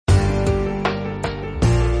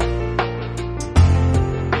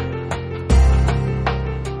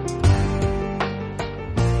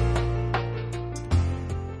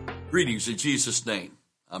Greetings in Jesus' name.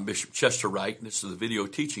 I'm Bishop Chester Wright, and this is the video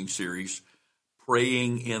teaching series,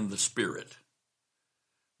 Praying in the Spirit.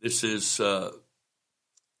 This is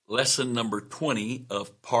lesson number 20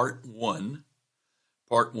 of part 1.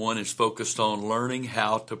 Part 1 is focused on learning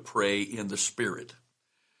how to pray in the Spirit.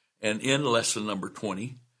 And in lesson number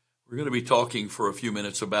 20, we're going to be talking for a few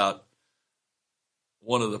minutes about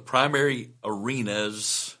one of the primary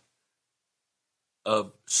arenas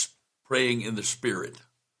of praying in the Spirit,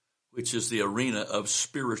 which is the arena of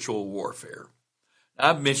spiritual warfare.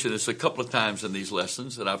 Now, I've mentioned this a couple of times in these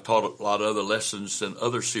lessons, and I've taught a lot of other lessons in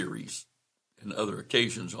other series and other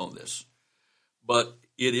occasions on this. But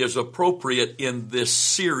it is appropriate in this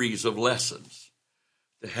series of lessons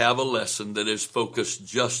to have a lesson that is focused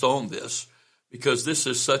just on this, because this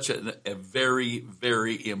is such a very,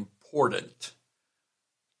 very important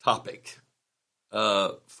topic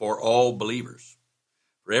for all believers.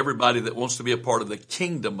 For everybody that wants to be a part of the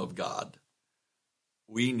kingdom of God,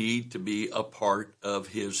 we need to be a part of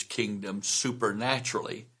his kingdom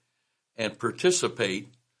supernaturally and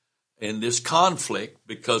participate in this conflict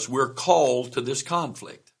because we're called to this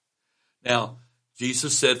conflict. Now,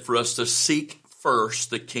 Jesus said for us to seek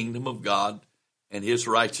first the kingdom of God and his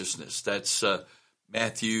righteousness. That's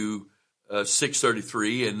Matthew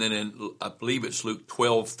 6:33, and then I believe it's Luke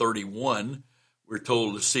 12:31. We're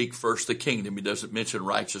told to seek first the kingdom. He doesn't mention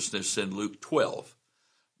righteousness in Luke 12.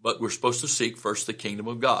 But we're supposed to seek first the kingdom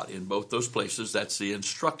of God. In both those places, that's the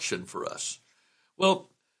instruction for us. Well,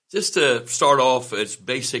 just to start off as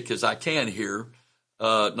basic as I can here,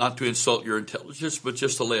 not to insult your intelligence, but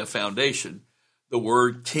just to lay a foundation, the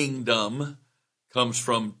word kingdom comes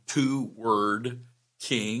from two-word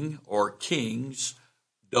king or king's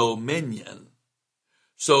dominion.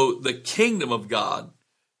 So the kingdom of God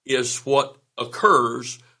is what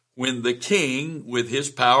occurs when the king, with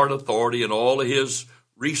his power and authority and all of his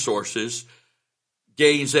resources,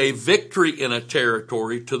 gains a victory in a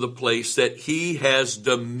territory to the place that he has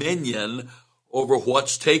dominion over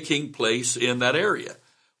what's taking place in that area.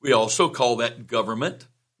 We also call that government.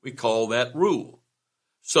 We call that rule.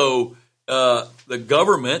 So the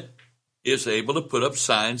government is able to put up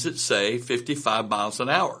signs that say 55 miles an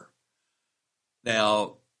hour.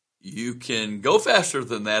 Now, you can go faster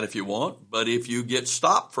than that if you want, but if you get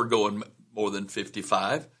stopped for going more than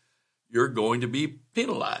 55, you're going to be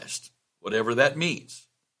penalized, whatever that means.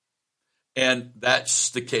 And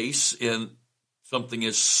that's the case in something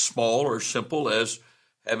as small or simple as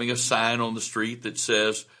having a sign on the street that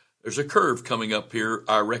says, there's a curve coming up here,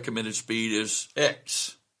 our recommended speed is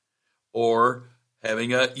X. Or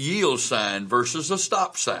having a yield sign versus a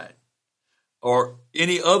stop sign. Or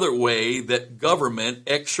any other way that government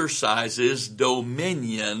exercises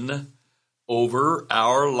dominion over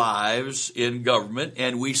our lives in government,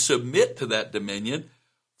 and we submit to that dominion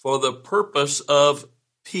for the purpose of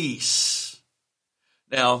peace.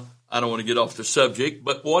 Now, I don't want to get off the subject,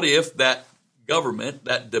 but what if that government,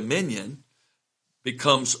 that dominion,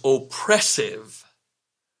 becomes oppressive?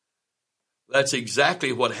 That's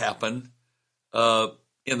exactly what happened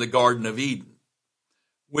in the Garden of Eden.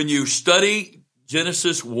 When you study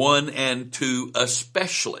Genesis 1 and 2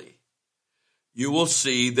 especially, you will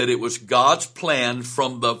see that it was God's plan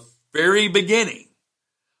from the very beginning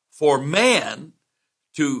for man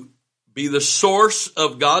to be the source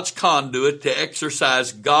of God's conduit to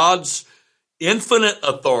exercise God's infinite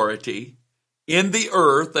authority in the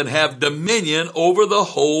earth and have dominion over the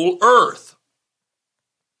whole earth.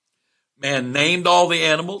 Man named all the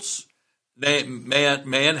animals.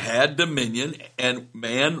 Man had dominion, and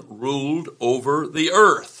man ruled over the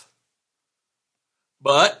earth.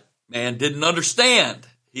 But man didn't understand.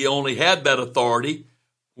 He only had that authority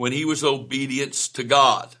when he was obedient to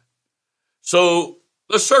God. So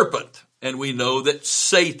the serpent, and we know that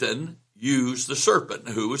Satan used the serpent.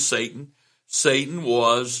 Who was Satan? Satan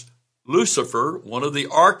was Lucifer, one of the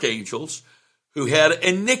archangels, who had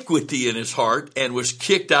iniquity in his heart and was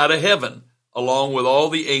kicked out of heaven, along with all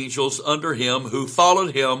the angels under him who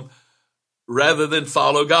followed him rather than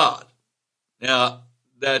follow God. Now,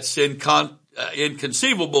 that's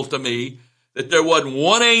inconceivable to me that there wasn't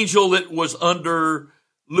one angel that was under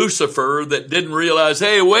Lucifer that didn't realize,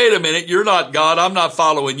 hey, wait a minute, you're not God, I'm not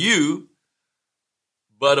following you.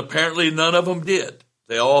 But apparently none of them did.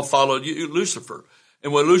 They all followed Lucifer.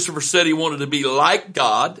 And when Lucifer said he wanted to be like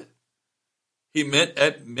God, he meant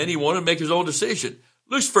he wanted to make his own decision.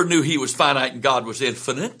 Lucifer knew he was finite and God was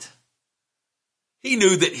infinite. He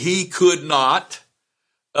knew that he could not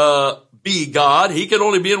be God. He could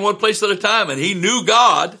only be in one place at a time. And he knew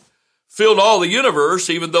God filled all the universe,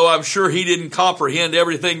 even though I'm sure he didn't comprehend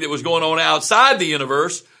everything that was going on outside the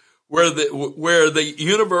universe, where the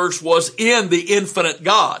universe was in the infinite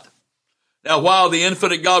God. Now, while the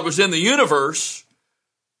infinite God was in the universe,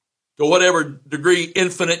 to whatever degree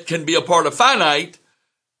infinite can be a part of finite,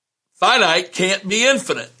 finite can't be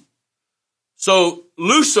infinite. So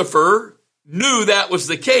Lucifer knew that was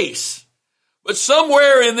the case. But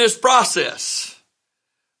somewhere in this process,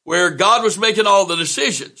 where God was making all the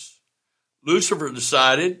decisions, Lucifer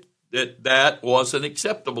decided that that wasn't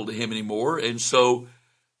acceptable to him anymore. And so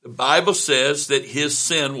the Bible says that his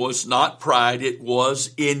sin was not pride, it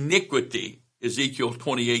was iniquity. Ezekiel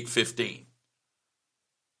 28:15.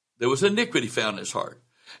 There was iniquity found in his heart.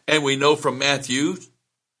 And we know from Matthew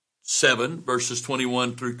 7, verses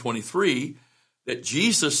 21 through 23, that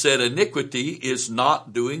Jesus said iniquity is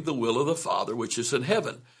not doing the will of the Father which is in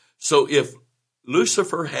heaven. So if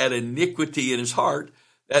Lucifer had iniquity in his heart,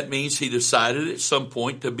 that means he decided at some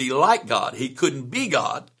point to be like God. He couldn't be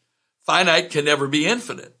God. Finite can never be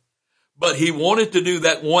infinite. But he wanted to do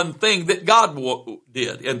that one thing that God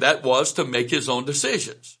did, and that was to make his own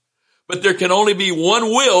decisions. But there can only be one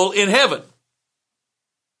will in heaven.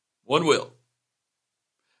 One will.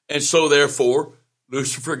 And so therefore,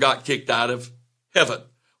 Lucifer got kicked out of heaven.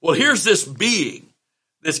 Well, here's this being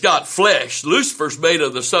that's got flesh. Lucifer's made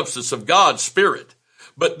of the substance of God's spirit.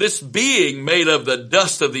 But this being made of the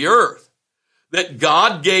dust of the earth, that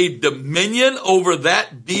God gave dominion over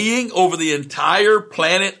that being, over the entire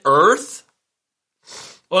planet Earth.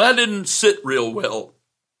 Well, that didn't sit real well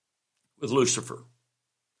with Lucifer.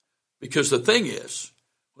 Because the thing is,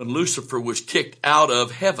 when Lucifer was kicked out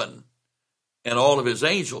of heaven and all of his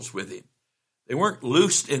angels with him, they weren't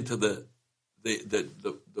loosed into the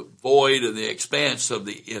void and the expanse of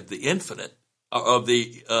the infinite, of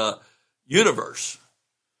the universe.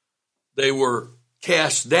 They were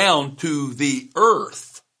cast down to the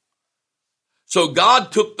earth. So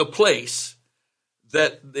God took the place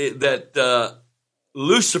that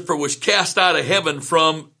Lucifer was cast out of heaven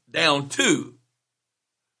from down to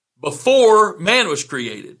before man was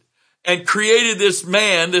created, and created this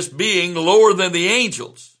man, this being lower than the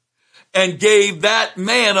angels, and gave that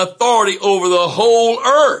man authority over the whole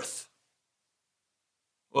earth.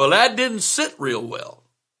 Well, that didn't sit real well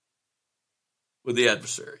with the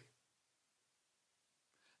adversary.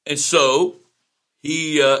 And so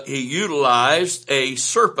he utilized a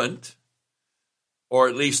serpent, or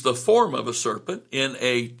at least the form of a serpent, in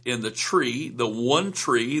the tree, the one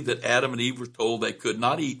tree that Adam and Eve were told they could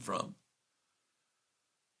not eat from.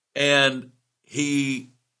 And he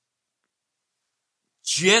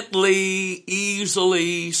gently,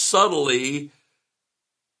 easily, subtly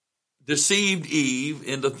deceived Eve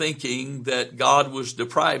into thinking that God was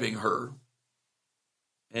depriving her.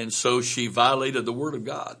 And so she violated the word of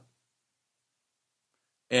God.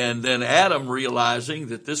 And then Adam, realizing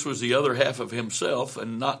that this was the other half of himself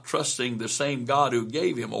and not trusting the same God who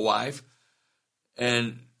gave him a wife,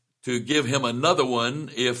 and to give him another one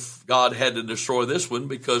if God had to destroy this one,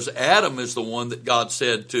 because Adam is the one that God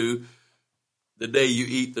said to, the day you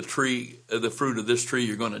eat the fruit of this tree,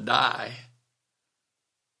 you're going to die.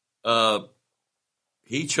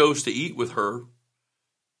 He chose to eat with her,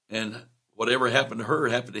 and whatever happened to her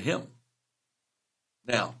happened to him.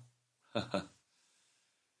 Now, the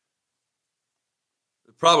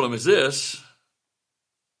problem is this.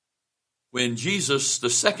 When Jesus, the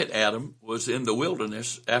second Adam, was in the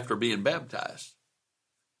wilderness after being baptized,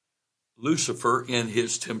 Lucifer, in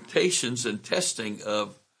his temptations and testing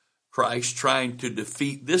of Christ, trying to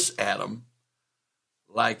defeat this Adam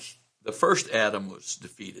like the first Adam was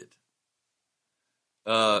defeated,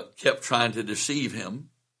 kept trying to deceive him.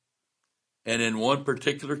 And in one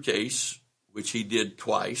particular case, which he did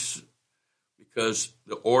twice, because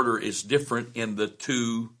the order is different in the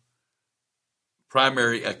two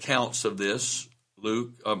primary accounts of this,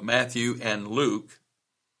 Matthew and Luke.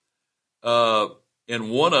 In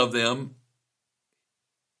one of them,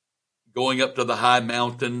 going up to the high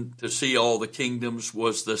mountain to see all the kingdoms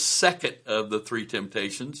was the second of the three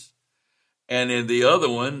temptations. And in the other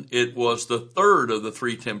one, it was the third of the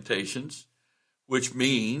three temptations, which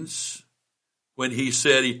means when he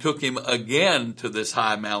said he took him again to this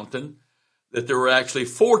high mountain, that there were actually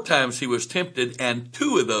 4 times he was tempted, and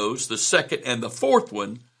 2 of those, the second and the fourth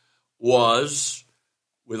one, was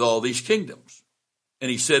with all these kingdoms.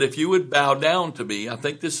 And he said, if you would bow down to me, I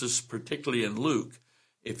think this is particularly in Luke,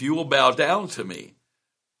 if you will bow down to me,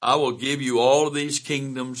 I will give you all of these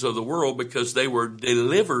kingdoms of the world because they were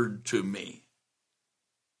delivered to me.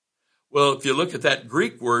 Well, if you look at that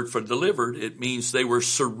Greek word for delivered, it means they were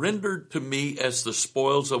surrendered to me as the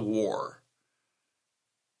spoils of war.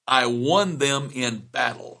 I won them in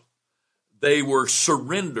battle. they were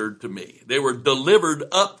surrendered to me. They were delivered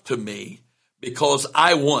up to me because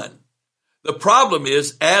I won. The problem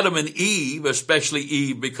is Adam and Eve, especially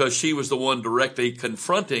Eve, because she was the one directly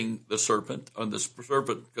confronting the serpent, and the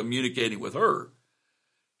serpent communicating with her.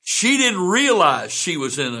 She didn't realize she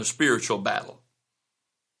was in a spiritual battle.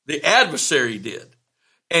 The adversary did.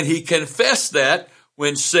 And he confessed that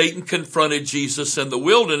when Satan confronted Jesus in the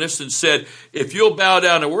wilderness and said, if you'll bow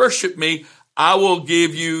down and worship me, I will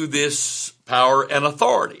give you this power and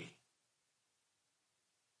authority.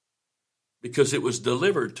 Because it was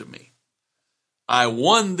delivered to me. I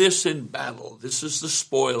won this in battle. This is the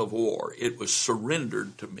spoil of war. It was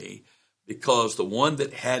surrendered to me because the one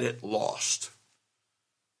that had it lost.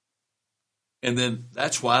 And then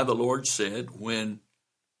that's why the Lord said when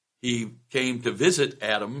he came to visit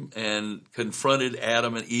Adam and confronted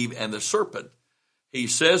Adam and Eve and the serpent, he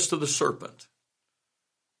says to the serpent,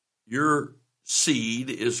 your seed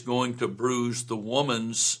is going to bruise the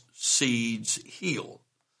woman's seed's heel,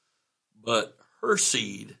 but her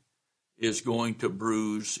seed is going to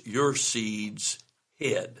bruise your seed's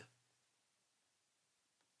head.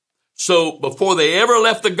 So before they ever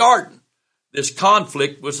left the garden, this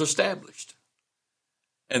conflict was established.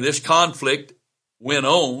 And this conflict went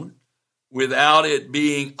on without it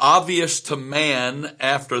being obvious to man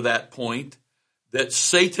after that point that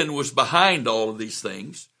Satan was behind all of these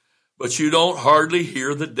things. But you don't hardly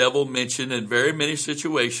hear the devil mentioned in very many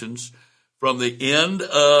situations from the end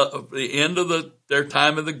of their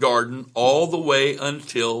time in the garden all the way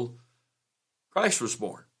until Christ was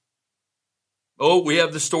born. Oh, we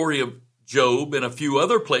have the story of Job and a few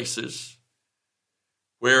other places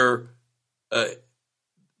where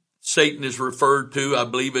Satan is referred to. I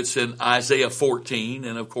believe it's in Isaiah 14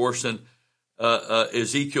 and, of course, in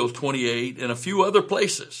Ezekiel 28 and a few other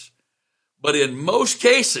places. But in most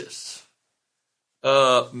cases,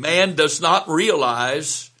 man does not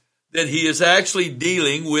realize that he is actually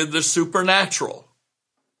dealing with the supernatural.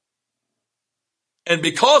 And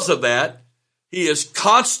because of that, he is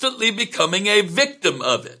constantly becoming a victim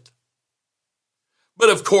of it. But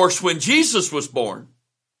of course, when Jesus was born,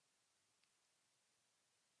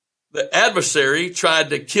 the adversary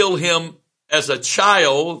tried to kill him as a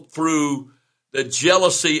child through the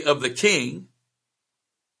jealousy of the king.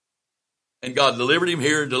 And God delivered him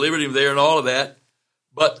here and delivered him there and all of that.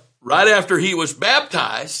 But right after he was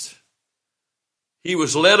baptized, he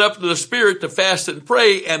was led up to the Spirit to fast and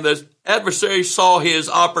pray, and the adversary saw his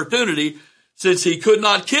opportunity. Since he could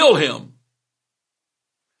not kill him,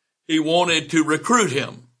 he wanted to recruit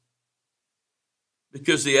him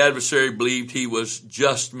because the adversary believed he was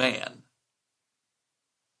just man.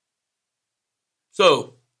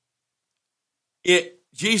 So,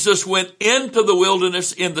 Jesus went into the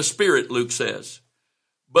wilderness in the Spirit, Luke says,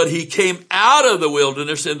 but he came out of the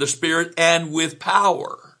wilderness in the Spirit and with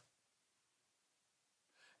power.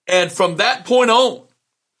 And from that point on,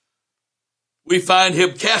 we find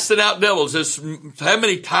him casting out devils. How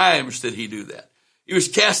many times did he do that? He was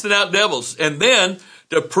casting out devils. And then,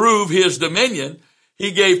 to prove his dominion,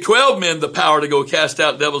 he gave 12 men the power to go cast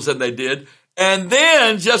out devils, and they did. And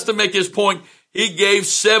then, just to make his point, he gave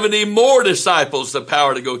 70 more disciples the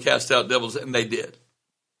power to go cast out devils, and they did.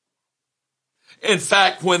 In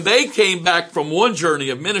fact, when they came back from one journey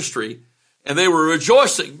of ministry, and they were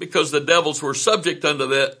rejoicing because the devils were subject unto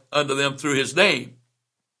them through his name,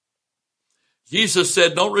 Jesus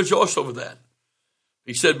said, don't rejoice over that.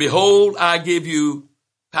 He said, behold, I give you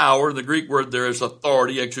power. The Greek word there is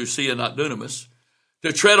authority, exousia, not dunamis,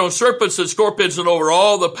 to tread on serpents and scorpions and over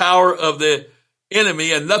all the power of the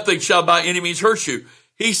enemy, and nothing shall by any means hurt you.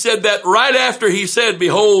 He said that right after he said,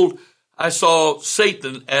 behold, I saw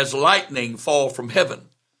Satan as lightning fall from heaven.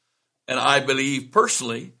 And I believe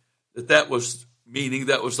personally that was meaning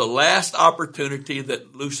that was the last opportunity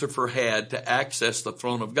that Lucifer had to access the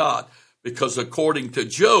throne of God. Because according to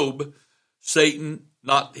Job, Satan,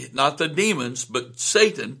 not the demons, but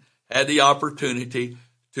Satan had the opportunity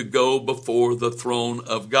to go before the throne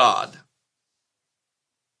of God.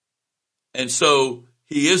 And so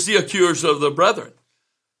he is the accuser of the brethren.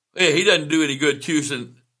 He doesn't do any good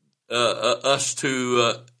accusing us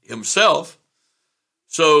to himself.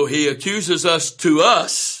 So he accuses us to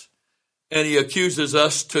us, and he accuses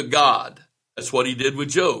us to God. That's what he did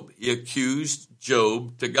with Job. He accused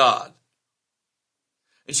Job to God.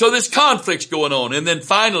 And so this conflict's going on. And then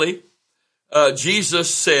finally,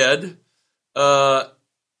 Jesus said,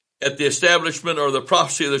 at the establishment or the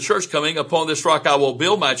prophecy of the church coming, upon this rock I will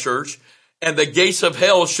build my church, and the gates of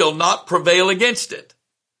hell shall not prevail against it.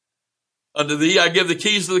 Unto thee I give the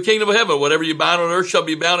keys of the kingdom of heaven. Whatever you bind on earth shall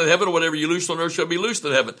be bound in heaven, and whatever you loose on earth shall be loosed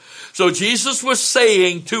in heaven. So Jesus was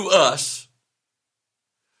saying to us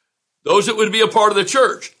those that would be a part of the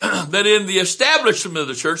church, that in the establishment of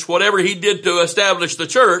the church, whatever he did to establish the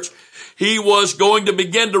church, he was going to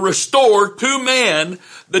begin to restore to man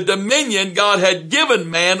the dominion God had given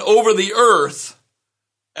man over the earth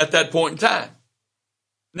at that point in time.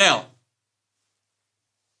 Now,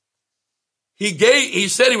 he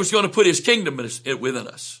said he was going to put his kingdom within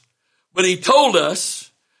us, but he told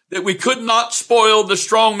us that we could not spoil the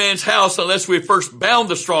strong man's house unless we first bound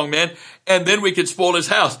the strong man, and then we could spoil his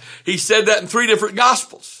house. He said that in 3 different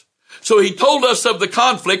gospels. So he told us of the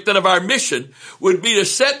conflict, and of our mission would be to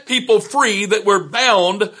set people free that were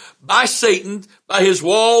bound by Satan, by his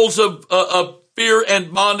walls of fear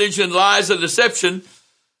and bondage and lies and deception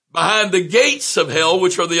behind the gates of hell,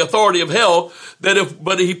 which are the authority of hell,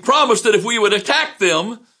 but he promised that if we would attack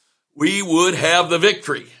them, we would have the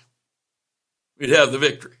victory. We'd have the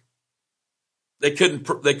victory. They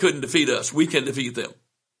couldn't defeat us. We can defeat them.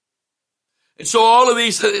 And so all of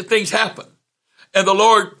these things happen. And the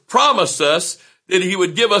Lord promised us that he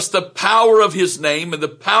would give us the power of his name and the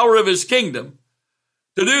power of his kingdom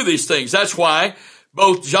to do these things. That's why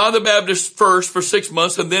both John the Baptist first for 6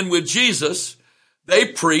 months and then with Jesus, they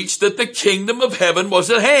preached that the kingdom of heaven was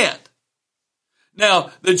at hand.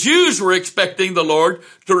 Now, the Jews were expecting the Lord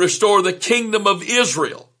to restore the kingdom of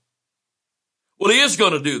Israel. Well, he is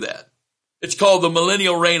going to do that. It's called the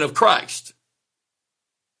millennial reign of Christ.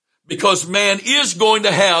 Because man is going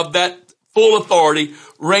to have that full authority,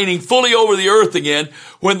 reigning fully over the earth again,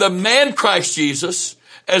 when the man Christ Jesus,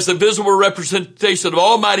 as the visible representation of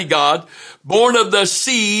Almighty God, born of the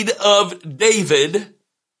seed of David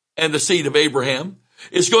and the seed of Abraham,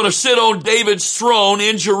 is going to sit on David's throne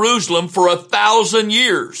in Jerusalem for 1,000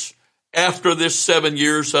 years after this 7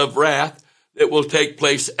 years of wrath that will take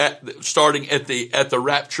place starting at the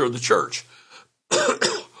rapture of the church.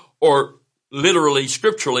 Or literally,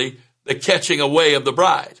 scripturally, the catching away of the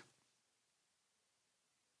bride.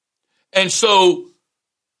 And so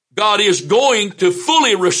God is going to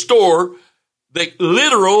fully restore the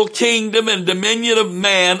literal kingdom and dominion of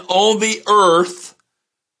man on the earth,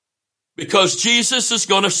 because Jesus is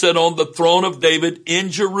going to sit on the throne of David in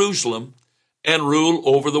Jerusalem and rule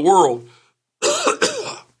over the world.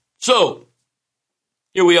 So,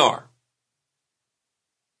 here we are.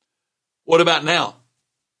 What about now?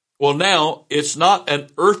 Well, now it's not an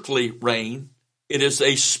earthly reign. It is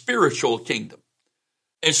a spiritual kingdom.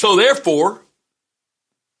 And so therefore,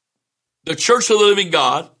 the church of the living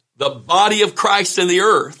God, the body of Christ in the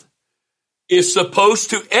earth, is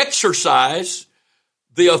supposed to exercise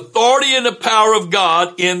the authority and the power of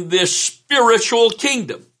God in this spiritual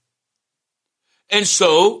kingdom. And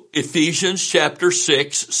so Ephesians chapter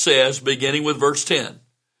 6 says, beginning with verse 10,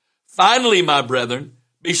 "Finally, my brethren,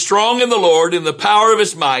 be strong in the Lord, in the power of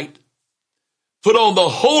his might. Put on the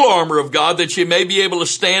whole armor of God, that ye may be able to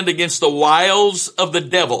stand against the wiles of the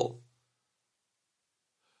devil.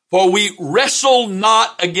 For we wrestle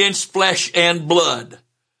not against flesh and blood,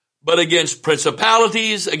 but against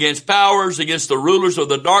principalities, against powers, against the rulers of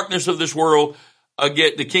the darkness of this world."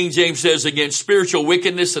 Again, the King James says against spiritual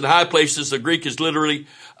wickedness in high places. The Greek is literally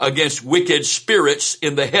against wicked spirits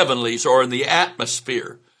in the heavenlies or in the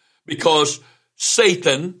atmosphere, because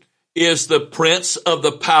Satan is the prince of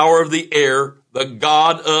the power of the air, the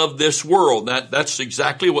god of this world. That's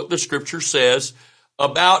exactly what the scripture says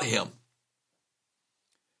about him.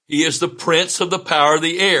 He is the prince of the power of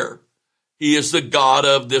the air. He is the god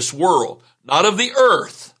of this world, not of the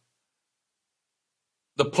earth.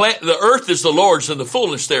 The earth is the Lord's and the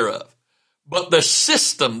fullness thereof. But the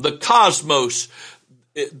system, the cosmos,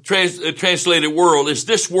 translated world, is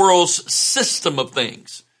this world's system of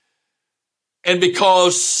things. And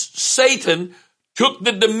because Satan took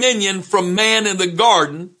the dominion from man in the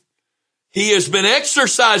garden, he has been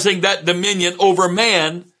exercising that dominion over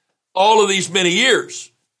man all of these many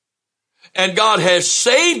years. And God has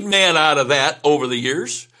saved man out of that over the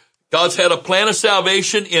years. God's had a plan of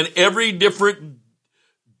salvation in every different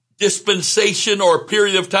dispensation or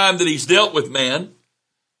period of time that he's dealt with man.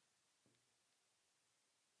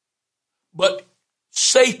 But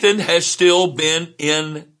Satan has still been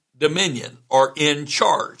in dominion or in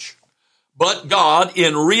charge. But God,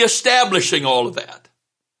 in reestablishing all of that,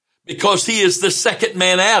 because he is the second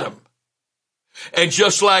man, Adam. And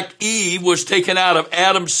just like Eve was taken out of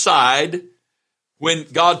Adam's side when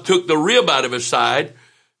God took the rib out of his side,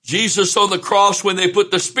 Jesus on the cross, when they put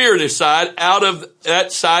the spear in his side, out of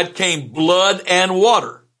that side came blood and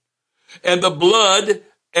water. And the blood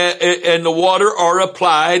and the water are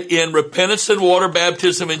applied in repentance and water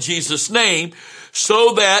baptism in Jesus' name,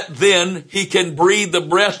 so that then he can breathe the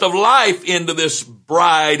breath of life into this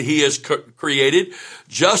bride he has created,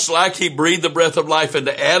 just like he breathed the breath of life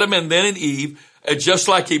into Adam and then in Eve, and just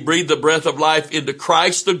like he breathed the breath of life into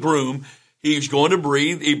Christ the groom, he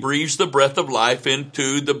breathes the breath of life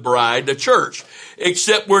into the bride, the church.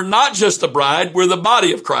 Except we're not just the bride, we're the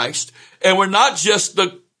body of Christ. And we're not just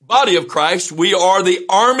the body of Christ, we are the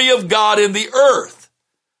army of God in the earth.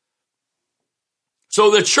 So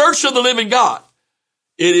the church of the living God,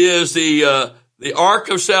 it is the ark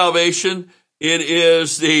of salvation. It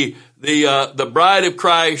is the bride of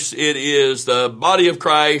Christ. It is the body of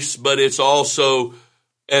Christ, but it's also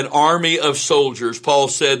an army of soldiers. Paul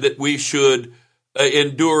said that we should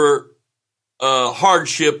endure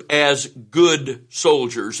hardship as good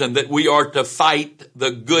soldiers, and that we are to fight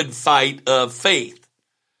the good fight of faith.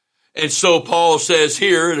 And so Paul says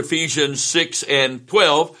here in Ephesians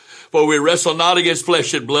 6:12, for we wrestle not against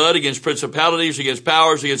flesh and blood, against principalities, against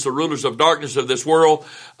powers, against the rulers of darkness of this world,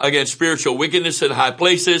 against spiritual wickedness in high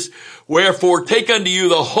places. Wherefore take unto you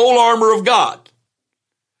the whole armor of God,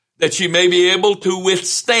 that ye may be able to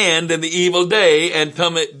withstand in the evil day, and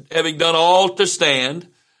having done all to stand,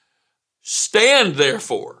 stand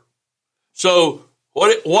therefore. So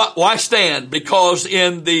why stand? Because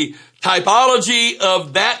in the typology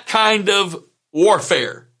of that kind of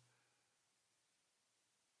warfare,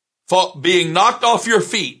 being knocked off your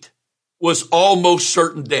feet was almost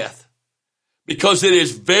certain death, because it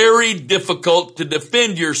is very difficult to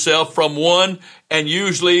defend yourself from one, and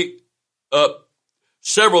usually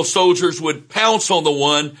several soldiers would pounce on the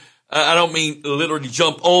one. I don't mean literally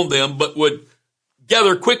jump on them, but would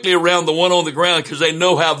gather quickly around the one on the ground because they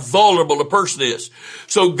know how vulnerable a person is.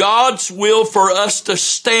 So God's will for us to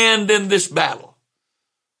stand in this battle.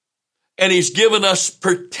 And he's given us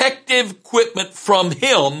protective equipment from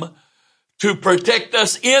him to protect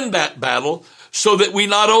us in that battle, so that we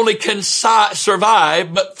not only can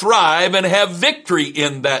survive, but thrive and have victory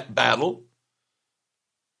in that battle.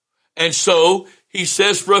 And so he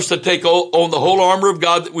says for us to take on the whole armor of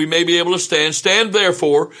God, that we may be able to stand. Stand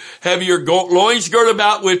therefore, have your loins girt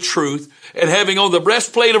about with truth, and having on the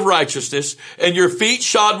breastplate of righteousness, and your feet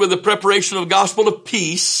shod with the preparation of the gospel of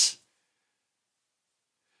peace.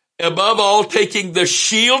 Above all, taking the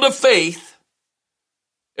shield of faith.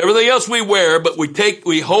 Everything else we wear, but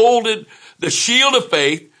we hold it, the shield of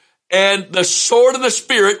faith, and the sword of the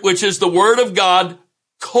Spirit, which is the word of God,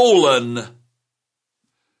 colon.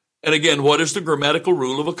 And again, what is the grammatical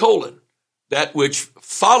rule of a colon? That which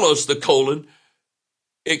follows the colon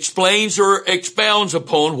explains or expounds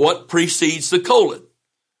upon what precedes the colon.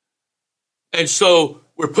 And so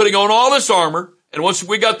we're putting on all this armor, and once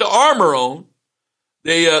we got the armor on,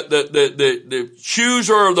 the shoes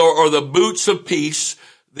or the boots of peace,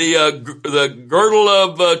 the girdle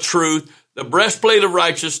of truth, the breastplate of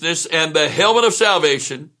righteousness, and the helmet of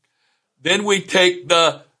salvation. Then we take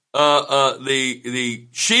the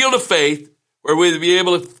shield of faith, where we'll be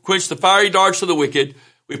able to quench the fiery darts of the wicked.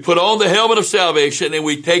 We put on the helmet of salvation, and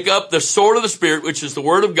we take up the sword of the Spirit, which is the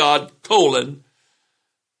word of God, colon.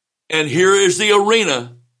 And here is the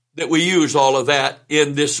arena that we use all of that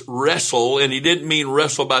in this wrestle. And he didn't mean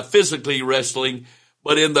wrestle by physically wrestling,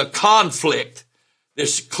 but in the conflict.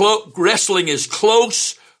 This wrestling is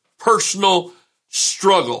close, personal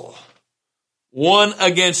struggle, one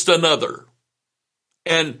against another.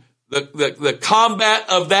 And the combat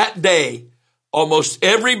of that day, almost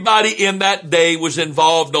everybody in that day was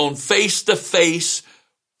involved on face-to-face,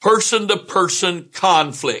 person-to-person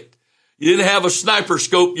conflict. You didn't have a sniper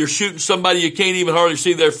scope. You're shooting somebody you can't even hardly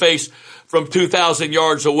see their face from 2,000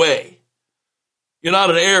 yards away. You're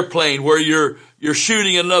not an airplane where you're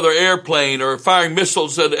shooting another airplane or firing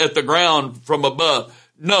missiles at the ground from above.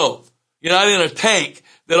 No, you're not in a tank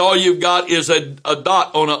that all you've got is a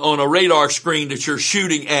dot on a radar screen that you're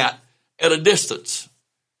shooting at a distance.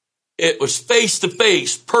 It was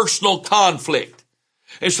face-to-face, personal conflict.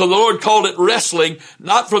 And so the Lord called it wrestling,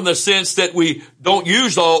 not from the sense that we don't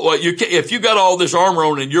use if you got all this armor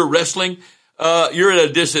on and you're wrestling, you're at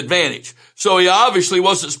a disadvantage. So he obviously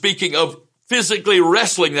wasn't speaking of physically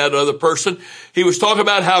wrestling that other person. He was talking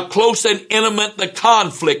about how close and intimate the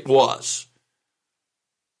conflict was.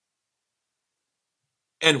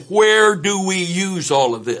 And where do we use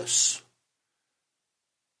all of this?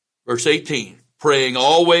 Verse 18, praying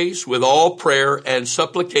always with all prayer and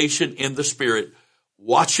supplication in the Spirit,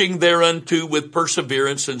 watching thereunto with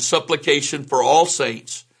perseverance and supplication for all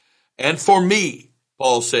saints, and for me,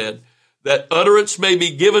 Paul said, that utterance may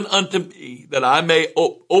be given unto me, that I may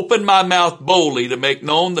open my mouth boldly to make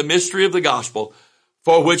known the mystery of the gospel,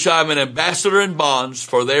 for which I am an ambassador in bonds,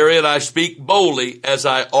 for therein I speak boldly as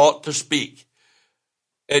I ought to speak.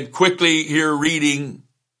 And quickly here reading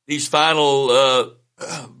these final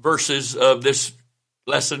verses of this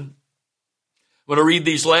lesson. I'm going to read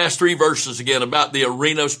these last 3 verses again about the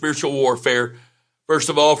arena of spiritual warfare. First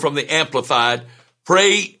of all, from the Amplified.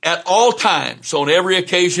 Pray at all times, on every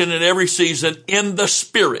occasion and every season, in the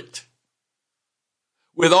Spirit,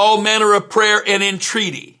 with all manner of prayer and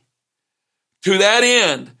entreaty. To that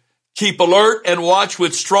end, keep alert and watch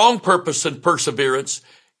with strong purpose and perseverance,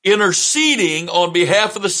 interceding on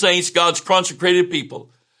behalf of the saints, God's consecrated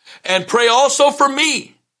people. And pray also for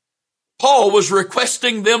me. Paul was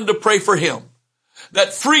requesting them to pray for him,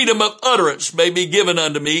 that freedom of utterance may be given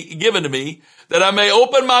to me, that I may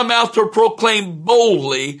open my mouth to proclaim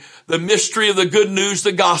boldly the mystery of the good news,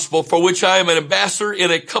 the gospel, for which I am an ambassador in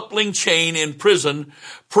a coupling chain in prison.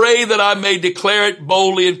 Pray that I may declare it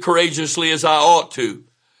boldly and courageously as I ought to.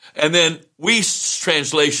 And then Wuest's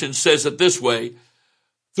translation says it this way: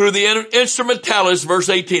 through the instrumentality, verse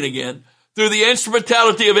 18 again, through the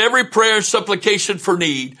instrumentality of every prayer and supplication for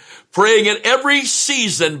need, praying in every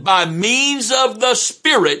season by means of the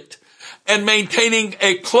Spirit, and maintaining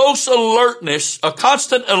a close alertness, a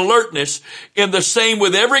constant alertness in the same,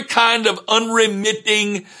 with every kind of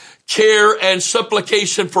unremitting care and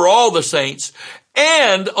supplication for all the saints,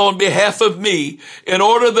 and on behalf of me, in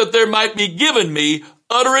order that there might be given me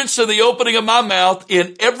utterance in the opening of my mouth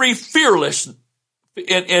in every fearless,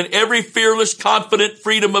 confident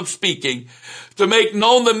freedom of speaking, to make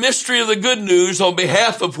known the mystery of the good news, on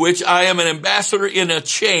behalf of which I am an ambassador in a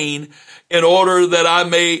chain, in order that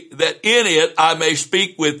in it I may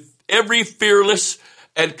speak with every fearless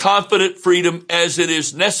and confident freedom as it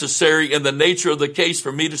is necessary in the nature of the case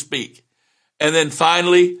for me to speak. And then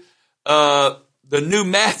finally, the New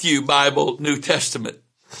Matthew Bible, New Testament.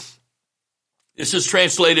 This is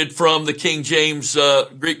translated from the King James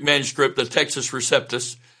Greek manuscript, the Textus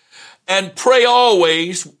Receptus. And pray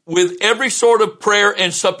always with every sort of prayer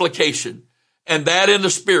and supplication, and that in the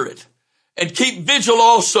Spirit. And keep vigil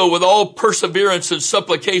also with all perseverance and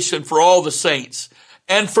supplication for all the saints,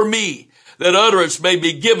 and for me, that utterance may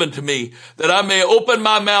be given to me, that I may open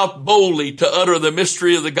my mouth boldly to utter the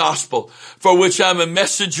mystery of the gospel, for which I'm a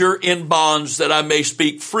messenger in bonds, that I may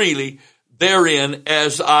speak freely therein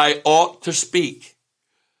as I ought to speak.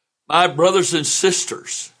 My brothers and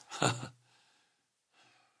sisters,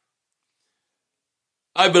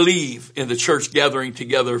 I believe in the church gathering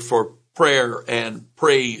together for prayer and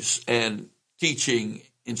praise and teaching,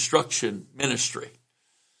 instruction, ministry,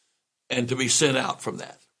 and to be sent out from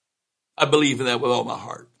that. I believe in that with all my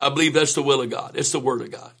heart. I believe that's the will of God. It's the Word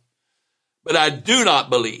of God. But I do not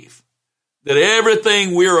believe that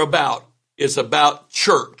everything we're about is about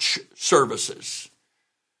church services.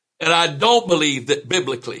 And I don't believe that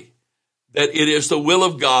biblically that it is the will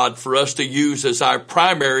of God for us to use as our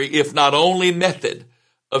primary, if not only, method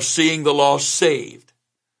of seeing the lost saved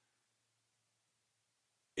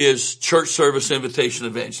is church service, invitation,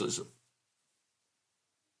 evangelism.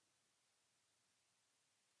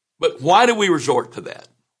 But why do we resort to that?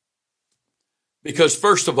 Because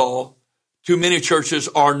first of all, too many churches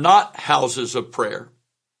are not houses of prayer.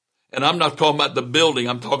 And I'm not talking about the building,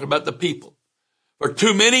 I'm talking about the people. For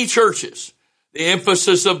too many churches, the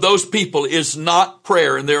emphasis of those people is not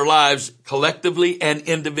prayer in their lives collectively and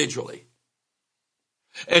individually.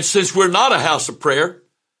 And since we're not a house of prayer,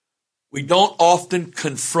 we don't often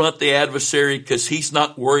confront the adversary because he's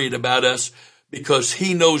not worried about us, because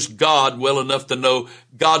he knows God well enough to know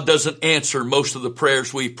God doesn't answer most of the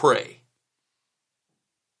prayers we pray.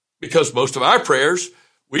 Because most of our prayers,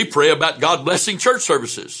 we pray about God blessing church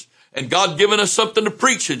services and God giving us something to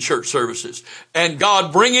preach in church services and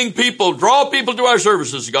God bringing people, draw people to our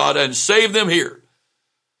services, God, and save them here.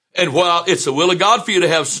 And while it's the will of God for you to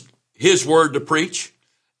have His word to preach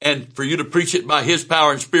and for you to preach it by His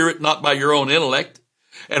power and Spirit, not by your own intellect,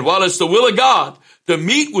 and while it's the will of God to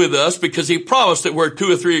meet with us, because He promised that where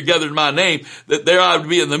 2 or 3 are gathered in my name, that there I would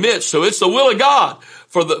be in the midst. So it's the will of God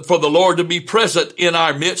for the Lord to be present in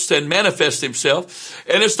our midst and manifest Himself.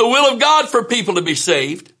 And it's the will of God for people to be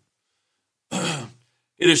saved.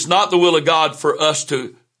 It is not the will of God for us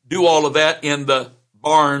to do all of that in the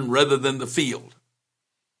barn rather than the field.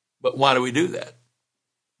 But why do we do that?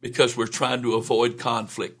 Because we're trying to avoid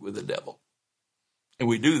conflict with the devil. And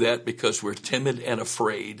we do that because we're timid and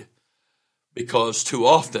afraid. Because too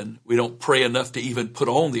often we don't pray enough to even put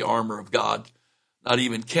on the armor of God, not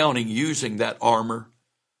even counting using that armor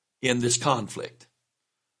in this conflict.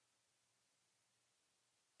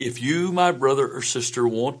 If you, my brother or sister,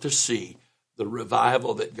 want to see the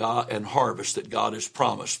revival that God and harvest that God has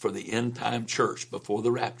promised for the end time church before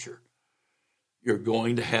the rapture, you're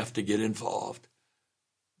going to have to get involved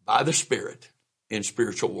by the Spirit in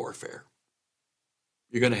spiritual warfare.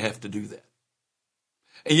 You're going to have to do that.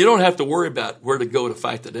 And you don't have to worry about where to go to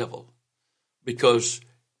fight the devil, because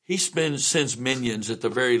he sends minions at the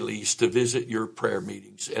very least to visit your prayer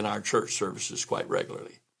meetings and our church services quite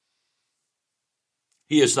regularly.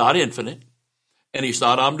 He is not infinite, and he's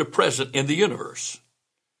not omnipresent in the universe.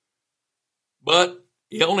 But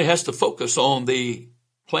he only has to focus on the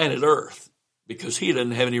planet Earth, because he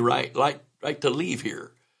doesn't have any right to leave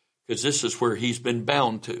here, because this is where he's been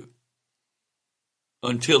bound to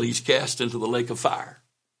until he's cast into the lake of fire.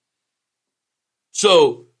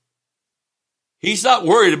 So he's not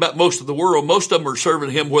worried about most of the world. Most of them are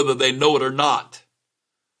serving him whether they know it or not.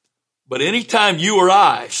 But anytime you or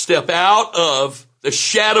I step out of the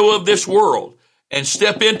shadow of this world and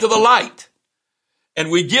step into the light, and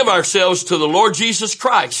we give ourselves to the Lord Jesus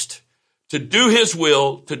Christ to do his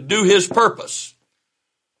will, to do his purpose,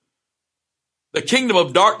 the kingdom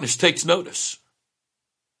of darkness takes notice.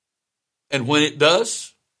 And when it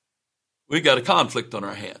does, we've got a conflict on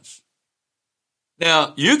our hands.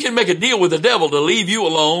 Now, you can make a deal with the devil to leave you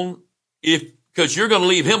alone because you're going to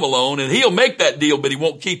leave him alone, and he'll make that deal, but he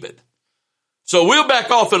won't keep it. So we'll back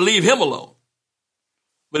off and leave him alone.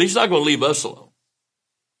 But he's not going to leave us alone,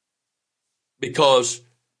 because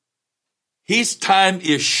his time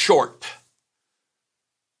is short.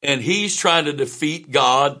 And he's trying to defeat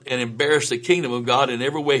God and embarrass the kingdom of God in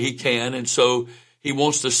every way he can. And so he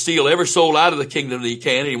wants to steal every soul out of the kingdom that he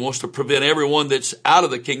can. And he wants to prevent everyone that's out of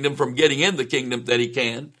the kingdom from getting in the kingdom that he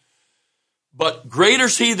can. But greater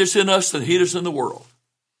is he that's in us than he that's in the world.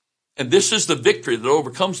 And this is the victory that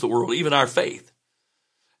overcomes the world, even our faith.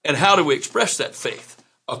 And how do we express that faith?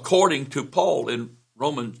 According to Paul in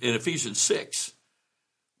Ephesians 6,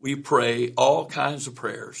 we pray all kinds of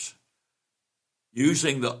prayers,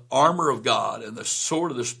 using the armor of God and the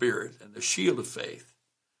sword of the Spirit and the shield of faith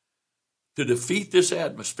to defeat this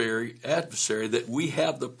adversary that we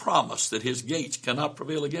have the promise that his gates cannot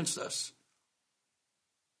prevail against us.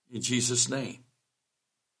 In Jesus' name,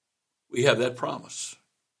 we have that promise.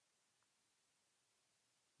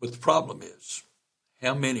 But the problem is,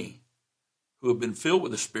 how many who have been filled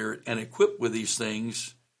with the Spirit and equipped with these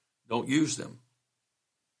things don't use them?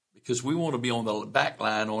 Because we want to be on the back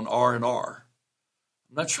line on R&R.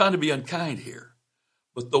 I'm not trying to be unkind here,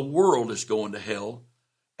 but the world is going to hell,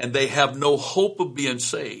 and they have no hope of being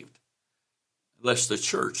saved unless the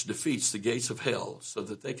church defeats the gates of hell so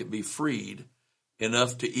that they can be freed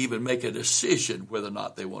enough to even make a decision whether or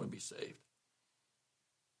not they want to be saved.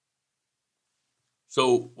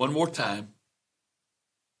 So one more time,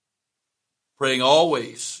 praying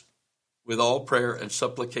always with all prayer and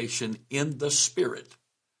supplication in the Spirit,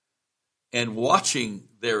 and watching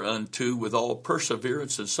thereunto with all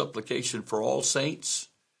perseverance and supplication for all saints,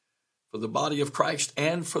 for the body of Christ,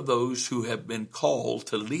 and for those who have been called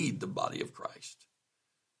to lead the body of Christ.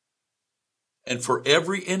 And for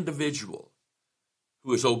every individual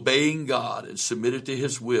who is obeying God and submitted to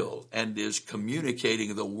his will and is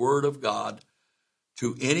communicating the word of God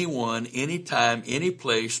to anyone, anytime, any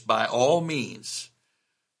place, by all means,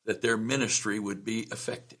 that their ministry would be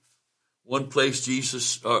effective. One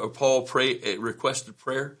place Paul requested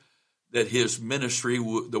prayer that his ministry,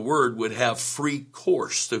 the word, would have free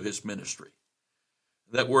course to his ministry.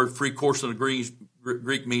 That word free course in the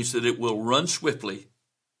Greek means that it will run swiftly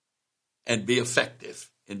and be effective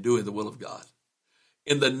in doing the will of God.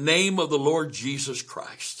 In the name of the Lord Jesus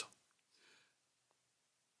Christ,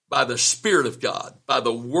 by the Spirit of God, by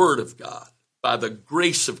the Word of God, by the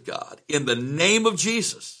grace of God, in the name of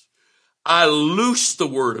Jesus, I loose the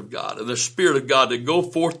Word of God and the Spirit of God to go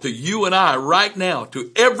forth to you and I right now,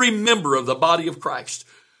 to every member of the body of Christ,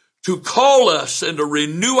 to call us and to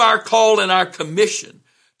renew our call and our commission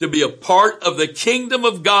to be a part of the kingdom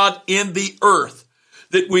of God in the earth,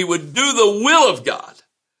 that we would do the will of God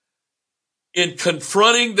in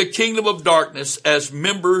confronting the kingdom of darkness as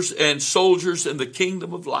members and soldiers in the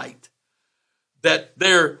kingdom of light, that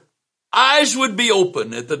their eyes would be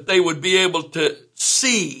open, and that they would be able to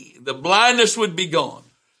see, the blindness would be gone,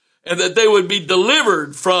 and that they would be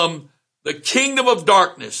delivered from the kingdom of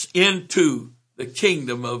darkness into the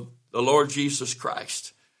kingdom of the Lord Jesus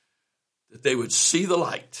Christ, that they would see the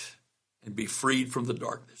light and be freed from the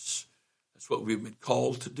darkness. That's what we've been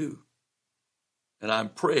called to do. And I'm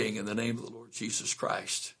praying in the name of the Lord Jesus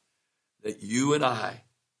Christ that you and I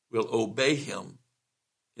will obey him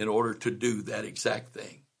in order to do that exact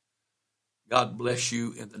thing. God bless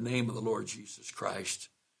you in the name of the Lord Jesus Christ.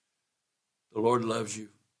 The Lord loves you,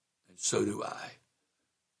 and so do I.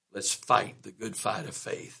 Let's fight the good fight of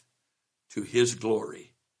faith to his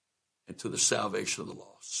glory and to the salvation of the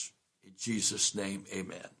lost. In Jesus' name,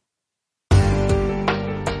 amen.